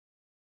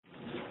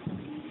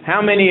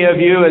How many of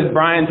you, as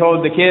Brian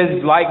told the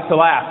kids, like to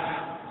laugh?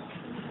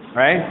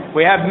 Right?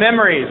 We have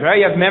memories, right?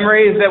 You have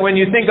memories that when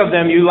you think of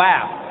them, you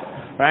laugh.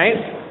 Right?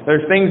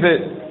 There's things that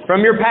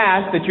from your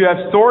past that you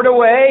have stored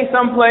away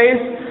someplace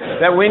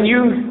that when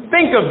you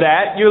think of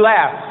that, you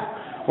laugh.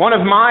 One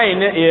of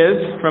mine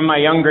is from my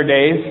younger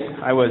days.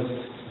 I was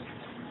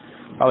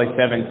probably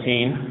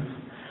 17.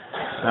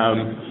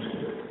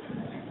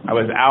 I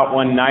was out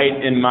one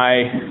night in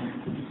my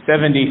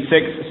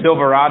 76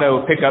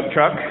 Silverado pickup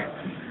truck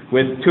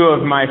with two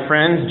of my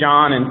friends,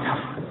 John and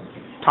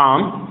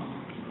Tom.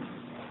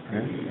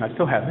 I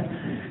still have it.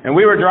 And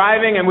we were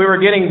driving and we were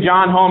getting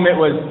John home. It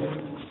was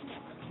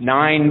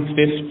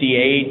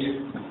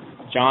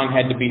 9:58. John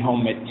had to be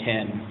home at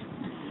 10.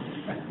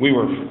 We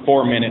were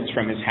 4 minutes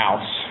from his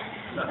house.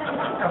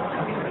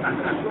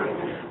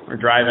 We're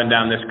driving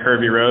down this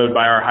curvy road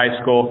by our high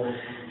school,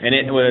 and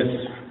it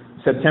was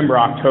September,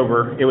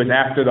 October. It was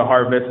after the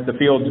harvest. The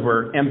fields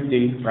were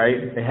empty,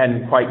 right? They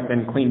hadn't quite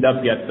been cleaned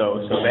up yet,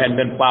 though, so they hadn't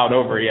been plowed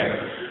over yet.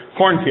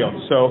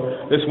 Cornfields. So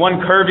this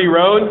one curvy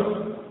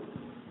road,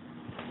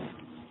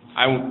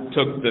 I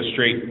took the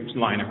straight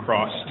line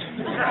across.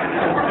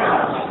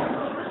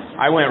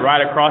 I went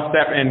right across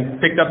that and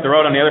picked up the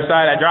road on the other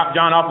side. I dropped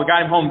John off. We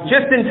got him home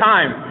just in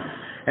time.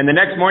 And the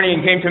next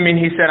morning he came to me and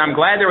he said, I'm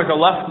glad there was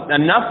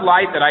enough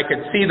light that I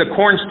could see the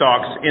corn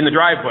stalks in the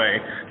driveway,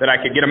 that I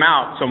could get them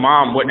out so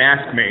Mom wouldn't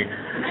ask me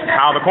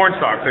how the corn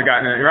stalks had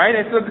gotten in it, right?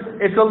 It's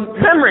a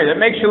memory that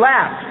makes you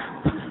laugh.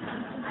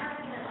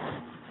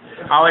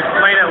 I'll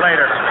explain it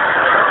later.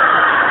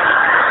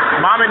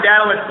 Mom and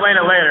Dad will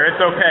explain it later. It's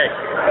okay.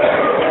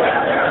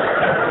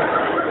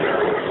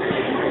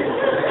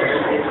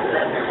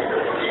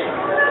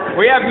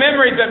 We have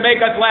memories that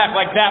make us laugh,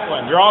 like that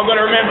one. You're all going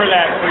to remember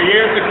that for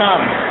years to come.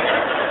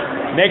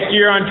 Next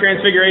year on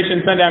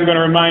Transfiguration Sunday, I'm going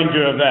to remind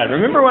you of that.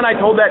 Remember when I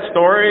told that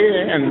story?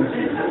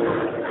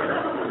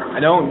 And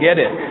I don't get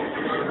it.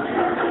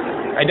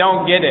 I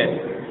don't get it.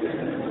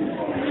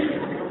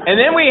 And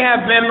then we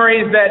have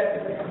memories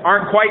that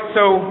aren't quite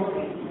so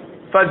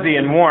fuzzy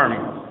and warm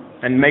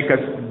and they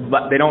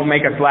don't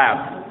make us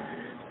laugh.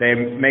 They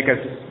make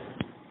us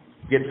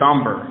get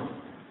somber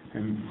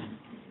and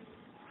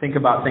think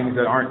about things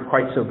that aren't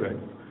quite so good.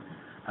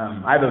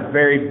 I have a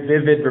very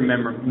vivid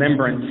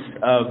remembrance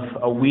of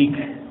a week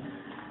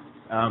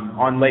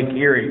on Lake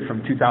Erie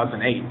from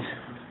 2008,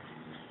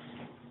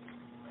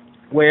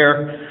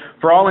 where,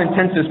 for all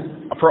intents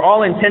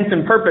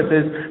and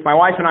purposes, my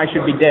wife and I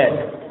should be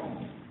dead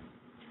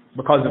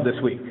because of this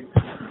week.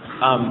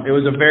 It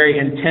was a very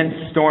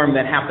intense storm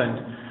that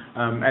happened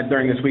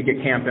during this week at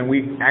camp, and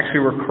we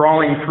actually were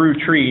crawling through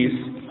trees,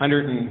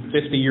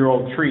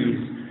 150-year-old trees,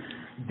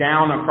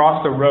 down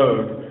across the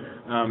road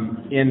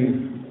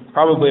in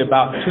probably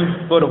about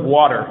 2 foot of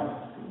water.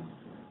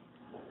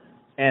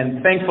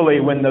 And thankfully,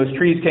 when those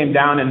trees came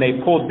down and they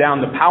pulled down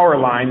the power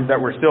lines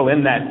that were still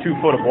in that 2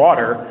 foot of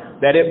water,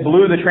 that it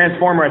blew the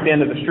transformer at the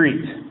end of the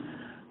street.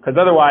 Because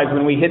otherwise,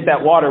 when we hit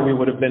that water, we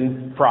would have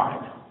been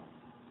fried.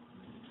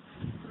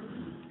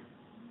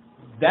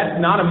 That's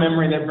not a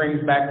memory that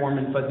brings back warm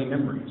and fuzzy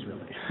memories,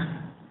 really.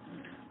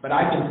 But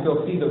I can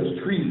still see those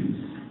trees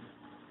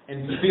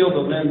and feel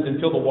the limbs and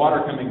feel the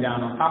water coming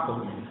down on top of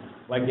me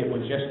like it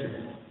was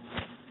yesterday.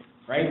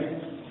 Right?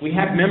 We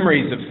have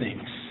memories of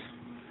things.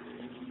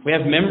 We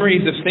have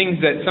memories of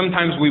things that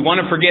sometimes we want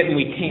to forget and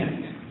we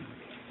can't.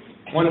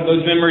 One of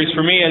those memories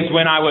for me is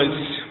when I was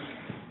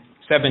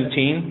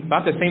 17,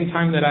 about the same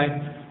time that I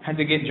had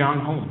to get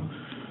John home.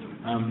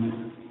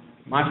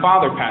 My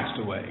father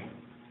passed away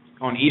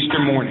on Easter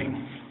morning.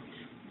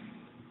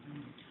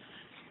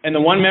 And the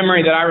one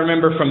memory that I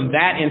remember from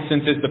that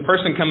instance is the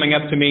person coming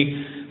up to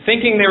me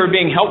thinking they were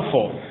being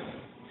helpful,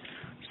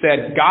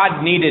 said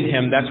God needed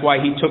him, that's why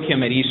he took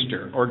him at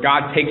Easter, or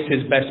God takes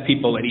his best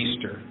people at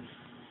Easter.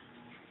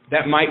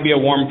 That might be a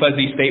warm,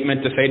 fuzzy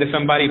statement to say to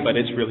somebody, but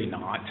it's really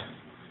not.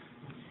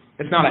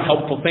 It's not a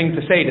helpful thing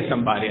to say to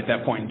somebody at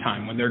that point in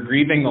time. When they're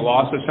grieving the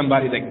loss of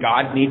somebody that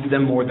God needs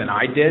them more than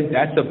I did,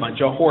 that's a bunch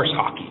of horse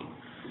hockey.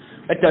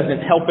 That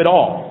doesn't help at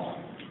all.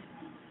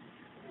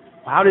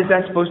 How is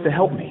that supposed to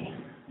help me?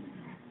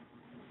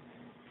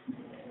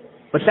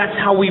 But that's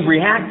how we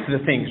react to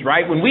the things,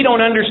 right? When we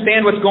don't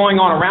understand what's going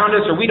on around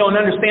us, or we don't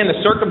understand the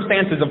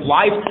circumstances of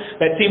life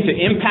that seem to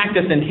impact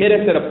us and hit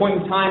us at a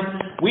point in time,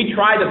 we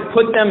try to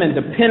put them and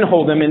to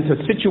pinhole them into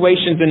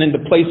situations and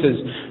into places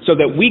so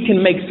that we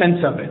can make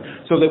sense of it,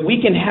 so that we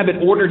can have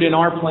it ordered in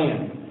our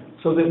plan,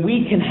 so that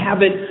we can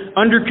have it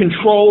under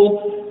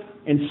control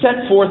and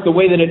set forth the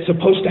way that it's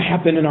supposed to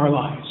happen in our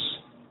lives.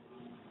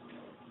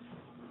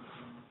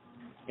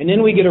 And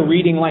then we get a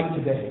reading like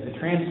today, the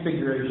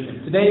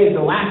Transfiguration. Today is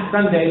the last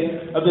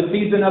Sunday of the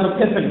season of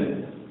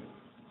Epiphany.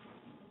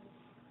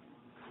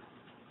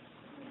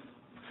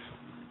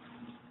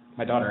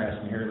 My daughter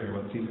asked me earlier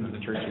what season of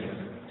the church it is,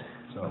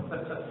 so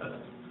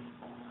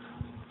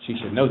she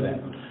should know that.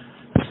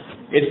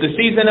 It's the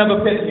season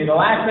of Epiphany. The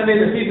last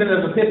Sunday of the season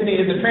of Epiphany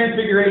is the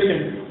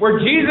Transfiguration, where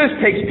Jesus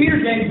takes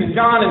Peter, James, and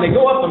John, and they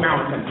go up a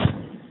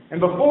mountain. And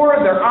before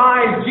their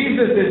eyes,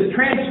 Jesus is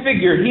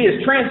transfigured. He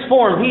is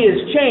transformed. He is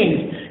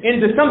changed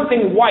into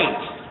something white.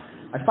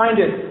 I find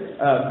it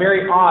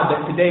very odd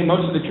that today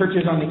most of the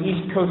churches on the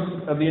east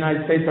coast of the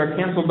United States are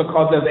canceled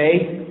because of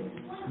a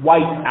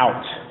white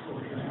out.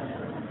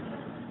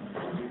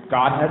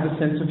 God has a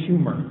sense of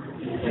humor.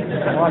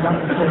 That's all I got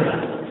to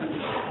say.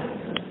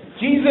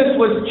 Jesus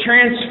was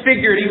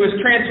transfigured. He was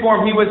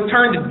transformed. He was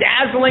turned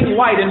dazzling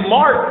white. And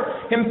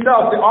Mark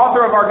himself, the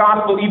author of our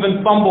gospel,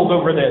 even fumbled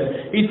over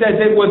this. He says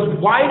it was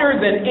whiter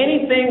than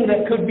anything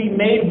that could be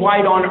made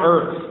white on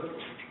earth.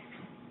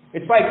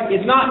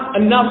 It's not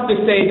enough to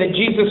say that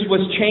Jesus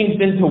was changed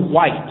into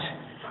white.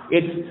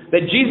 It's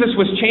that Jesus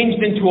was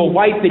changed into a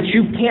white that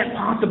you can't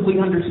possibly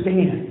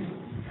understand.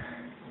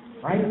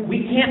 Right?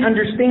 We can't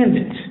understand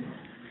it.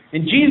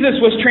 And Jesus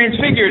was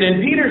transfigured,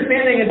 and Peter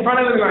standing in front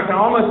of him, I can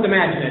almost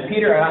imagine it.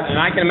 Peter, and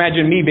I can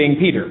imagine me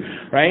being Peter,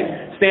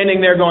 right?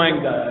 Standing there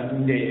going,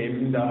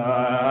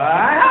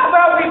 how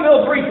about we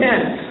build 3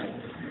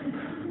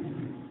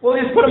 tents? We'll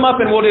just put them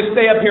up and we'll just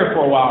stay up here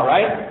for a while,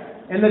 right?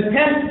 And the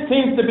tent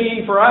seems to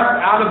be, for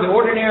us, out of the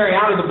ordinary,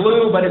 out of the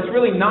blue, but it's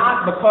really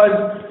not,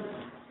 because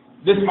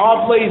this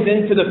all plays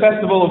into the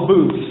Festival of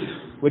Booths,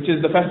 which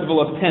is the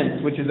Festival of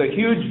Tents, which is a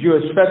huge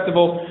Jewish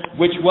festival,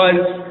 which was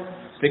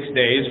 6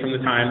 days from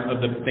the time of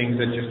the things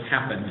that just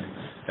happened.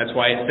 That's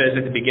why it says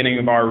at the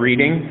beginning of our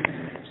reading,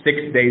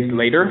 6 days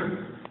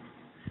later.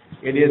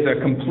 It is a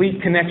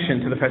complete connection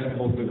to the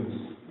Festival of Booths,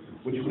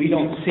 which we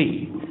don't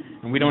see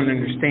and we don't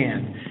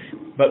understand.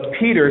 But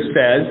Peter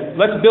says,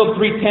 let's build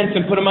 3 tents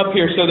and put them up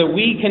here so that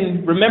we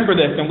can remember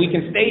this and we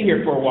can stay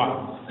here for a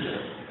while.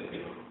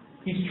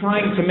 He's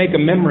trying to make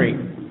a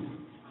memory.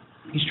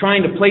 He's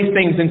trying to place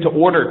things into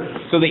order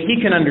so that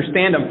he can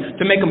understand them,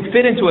 to make them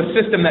fit into a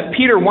system that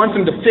Peter wants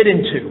them to fit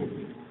into.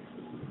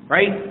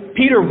 Right?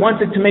 Peter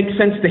wants it to make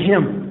sense to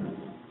him.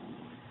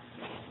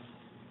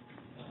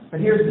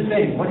 But here's the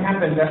thing. What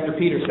happens after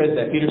Peter said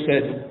that? Peter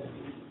said,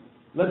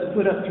 let's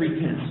put up 3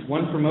 tents.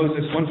 One for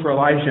Moses, one for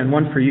Elijah, and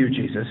one for you,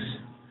 Jesus.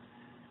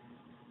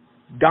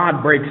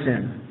 God breaks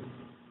in.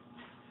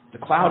 The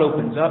cloud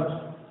opens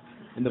up,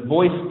 and the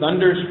voice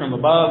thunders from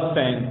above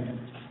saying,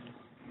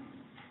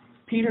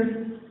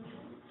 Peter,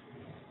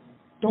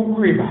 don't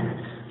worry about it.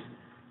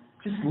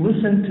 Just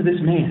listen to this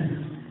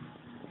man,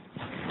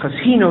 because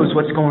he knows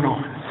what's going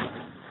on.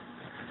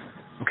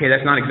 Okay,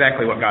 that's not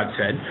exactly what God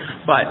said,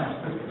 but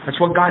that's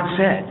what God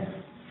said,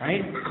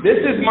 right?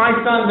 This is my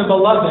son, the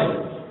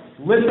beloved.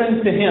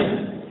 Listen to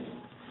him.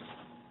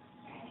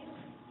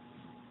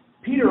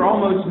 Peter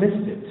almost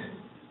missed it.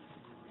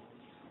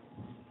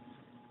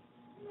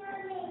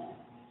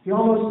 He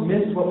almost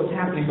missed what was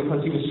happening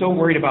because he was so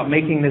worried about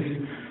making this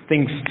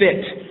thing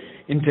fit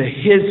into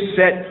his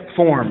set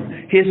form,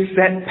 his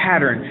set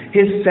pattern,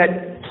 his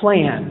set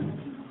plan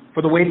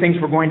for the way things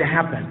were going to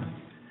happen.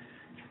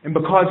 And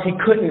because he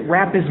couldn't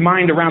wrap his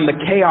mind around the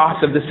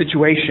chaos of the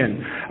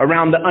situation,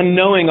 around the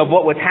unknowing of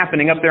what was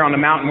happening up there on the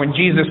mountain when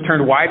Jesus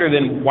turned whiter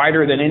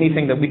than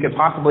anything that we could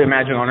possibly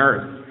imagine on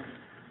earth.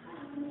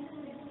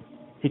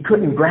 He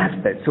couldn't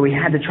grasp it, so he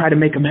had to try to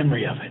make a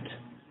memory of it.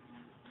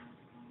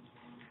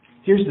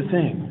 Here's the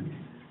thing.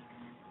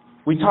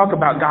 We talk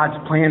about God's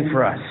plan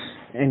for us,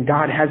 and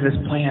God has this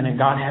plan, and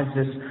God has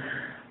this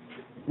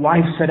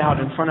life set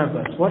out in front of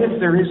us. What if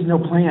there is no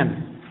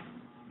plan?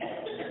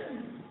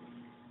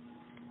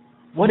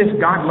 What if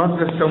God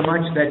loves us so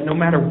much that no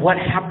matter what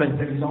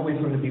happens, that He's always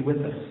going to be with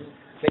us?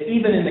 That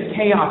even in the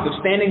chaos of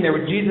standing there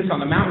with Jesus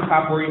on the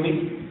mountaintop where He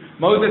meets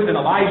Moses and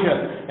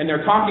Elijah, and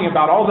they're talking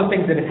about all the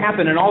things that have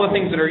happened and all the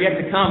things that are yet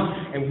to come,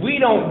 and we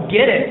don't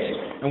get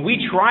it. And we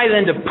try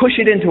then to push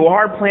it into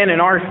our plan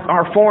and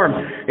our form.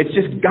 It's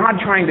just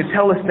God trying to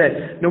tell us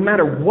that no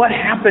matter what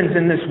happens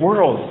in this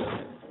world,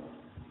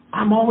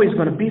 I'm always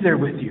going to be there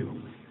with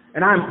you.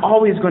 And I'm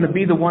always going to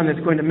be the one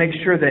that's going to make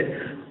sure that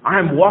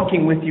I'm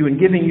walking with you and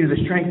giving you the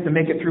strength to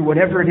make it through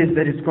whatever it is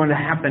that is going to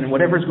happen and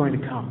whatever is going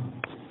to come.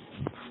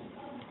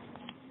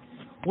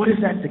 What if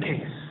that's the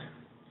case?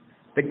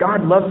 That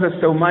God loves us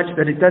so much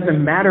that it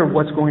doesn't matter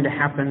what's going to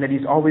happen, that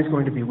He's always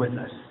going to be with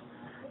us.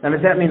 Now,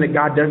 does that mean that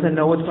God doesn't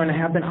know what's going to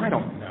happen? I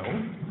don't know.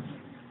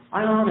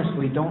 I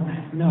honestly don't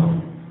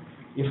know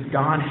if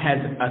God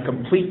has a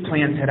complete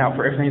plan set out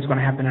for everything that's going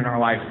to happen in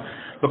our life.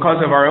 Because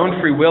of our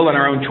own free will and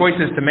our own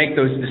choices to make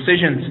those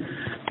decisions,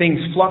 things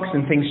flux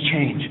and things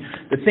change.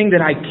 The thing that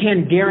I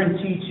can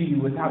guarantee to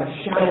you without a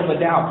shadow of a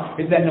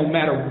doubt is that no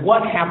matter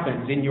what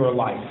happens in your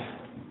life,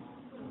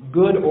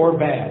 good or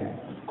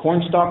bad, corn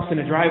stalks in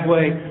a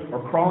driveway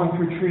or crawling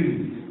through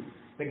trees,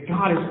 that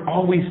God is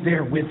always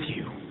there with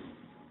you.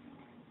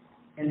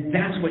 And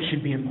that's what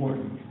should be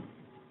important.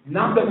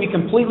 Not that we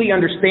completely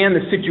understand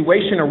the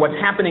situation or what's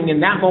happening in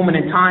that moment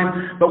in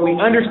time, but we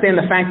understand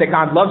the fact that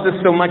God loves us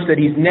so much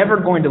that He's never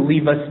going to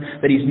leave us,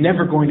 that He's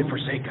never going to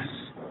forsake us.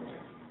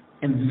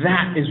 And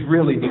that is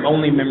really the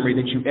only memory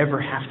that you ever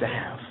have to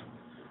have.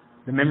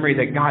 The memory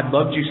that God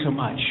loved you so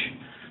much,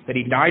 that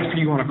He died for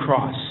you on a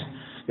cross,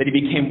 That He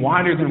became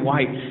whiter than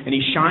white, and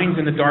He shines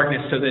in the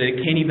darkness so that it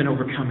can't even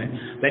overcome it.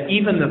 That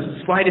even the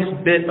slightest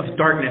bit of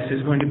darkness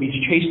is going to be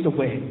chased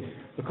away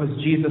because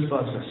Jesus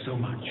loves us so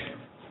much.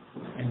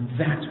 And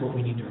that's what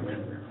we need to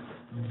remember.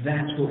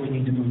 That's what we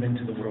need to move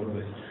into the world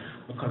with.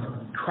 Because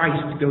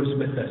Christ goes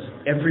with us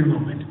every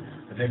moment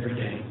of every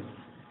day.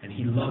 And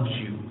He loves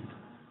you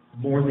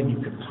more than you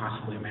could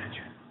possibly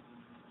imagine.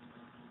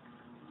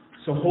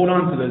 So hold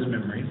on to those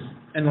memories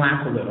and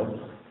laugh a little.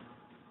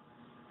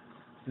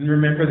 And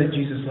remember that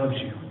Jesus loves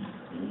you.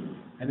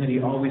 And that He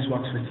always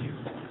walks with you.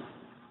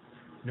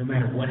 No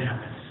matter what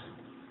happens.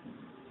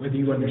 Whether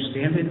you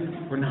understand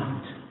it or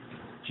not.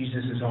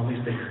 Jesus is always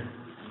there.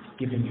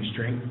 Giving you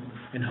strength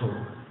and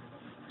hope.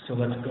 So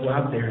let's go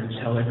out there and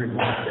tell everyone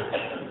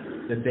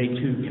that they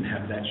too can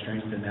have that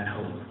strength and that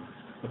hope.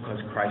 Because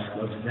Christ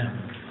loves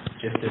them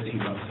just as He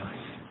loves us.